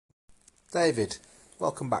David,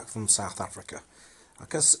 welcome back from South Africa. I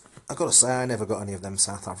guess I've got to say I never got any of them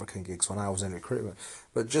South African gigs when I was in recruitment.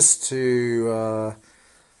 But just to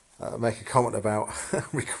make a comment about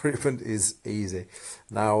recruitment is easy.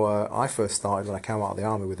 Now, I first started when I came out of the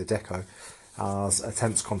army with Adecco as a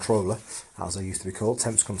temps controller, as I used to be called,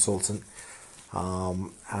 temps consultant.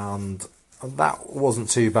 And that wasn't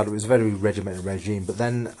too bad. It was a very regimented regime. But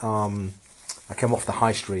then I came off the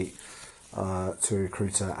high street to a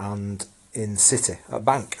recruiter and in City, a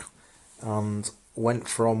bank, and went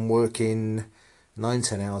from working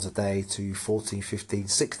 9-10 hours a day to 14, 15,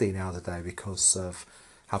 16 hours a day because of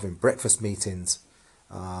having breakfast meetings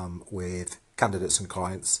with candidates and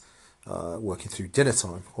clients, working through dinner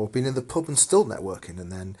time, or being in the pub and still networking, and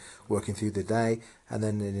then working through the day, and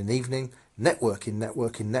then in an evening,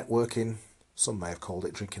 networking. Some may have called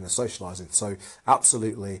it drinking and socialising. So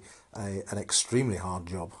absolutely an extremely hard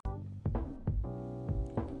job.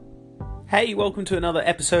 Hey, welcome to another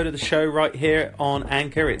episode of the show right here on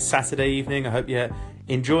Anchor. It's Saturday evening. I hope you're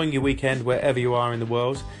enjoying your weekend wherever you are in the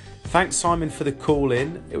world. Thanks, Simon, for the call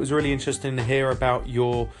in. It was really interesting to hear about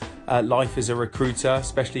your life as a recruiter,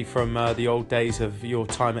 especially from the old days of your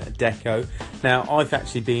time at Adecco. Now, I've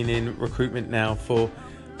actually been in recruitment now for,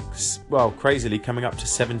 well, crazily coming up to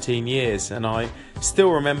 17 years, and I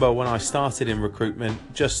still remember when I started in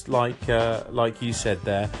recruitment, just like you said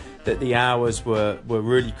there, that the hours were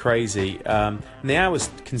really crazy, and the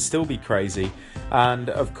hours can still be crazy. And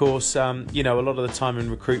of course, a lot of the time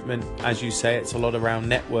in recruitment, as you say, it's a lot around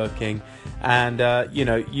networking, and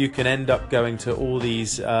you can end up going to all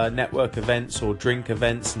these network events or drink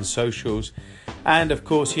events and socials. And of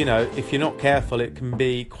course, if you're not careful, it can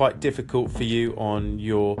be quite difficult for you on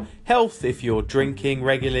your health if you're drinking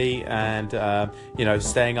regularly and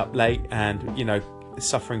staying up late and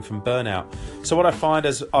suffering from burnout. So what I find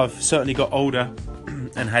as I've certainly got older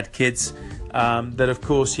and had kids, that of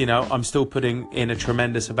course I'm still putting in a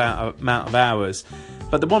tremendous amount of hours.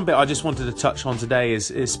 But the one bit I just wanted to touch on today is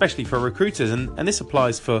especially for recruiters, and this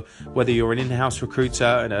applies for whether you're an in-house recruiter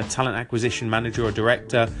and a talent acquisition manager or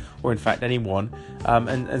director, or in fact anyone,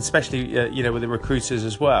 and especially with the recruiters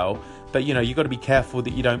as well. But you've got to be careful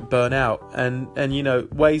that you don't burn out, and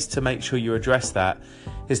ways to make sure you address that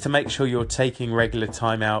is to make sure you're taking regular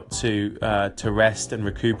time out to rest and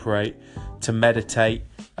recuperate, to meditate.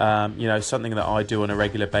 Something that I do on a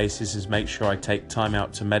regular basis is make sure I take time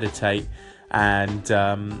out to meditate and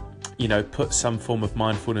put some form of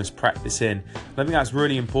mindfulness practice in. I think that's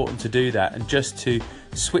really important to do that, and just to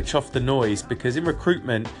switch off the noise, because in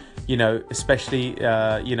recruitment, especially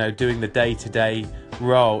doing the day-to-day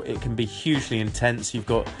role, it can be hugely intense. You've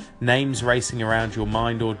got names racing around your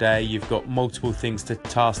mind all day, you've got multiple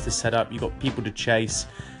tasks to set up, you've got people to chase,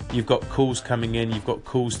 you've got calls coming in, you've got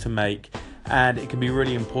calls to make. And it can be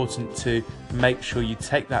really important to make sure you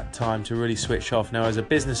take that time to really switch off. Now, as a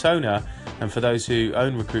business owner, and for those who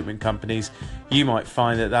own recruitment companies, you might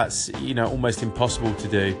find that that's almost impossible to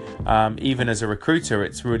do. Even as a recruiter,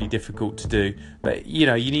 it's really difficult to do. But you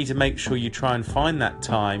need to make sure you try and find that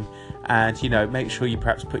time, and make sure you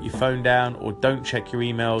perhaps put your phone down, or don't check your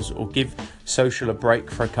emails, or give social a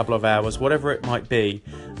break for a couple of hours, whatever it might be.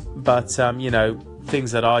 But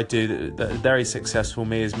things that I do that are very successful for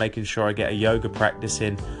me is making sure I get a yoga practice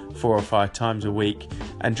in 4 or 5 times a week,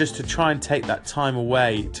 and just to try and take that time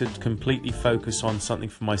away to completely focus on something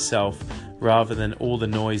for myself rather than all the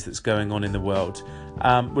noise that's going on in the world.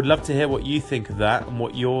 Would love to hear what you think of that and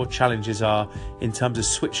what your challenges are in terms of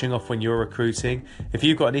switching off when you're recruiting. If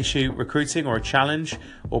you've got an issue recruiting or a challenge,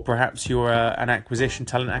 or perhaps you're an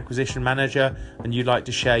talent acquisition manager and you'd like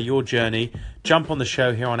to share your journey, jump on the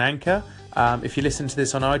show here on Anchor. If you listen to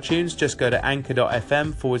this on iTunes, just go to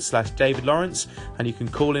anchor.fm/David Lawrence and you can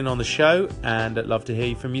call in on the show, and I'd love to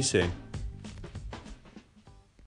hear from you soon.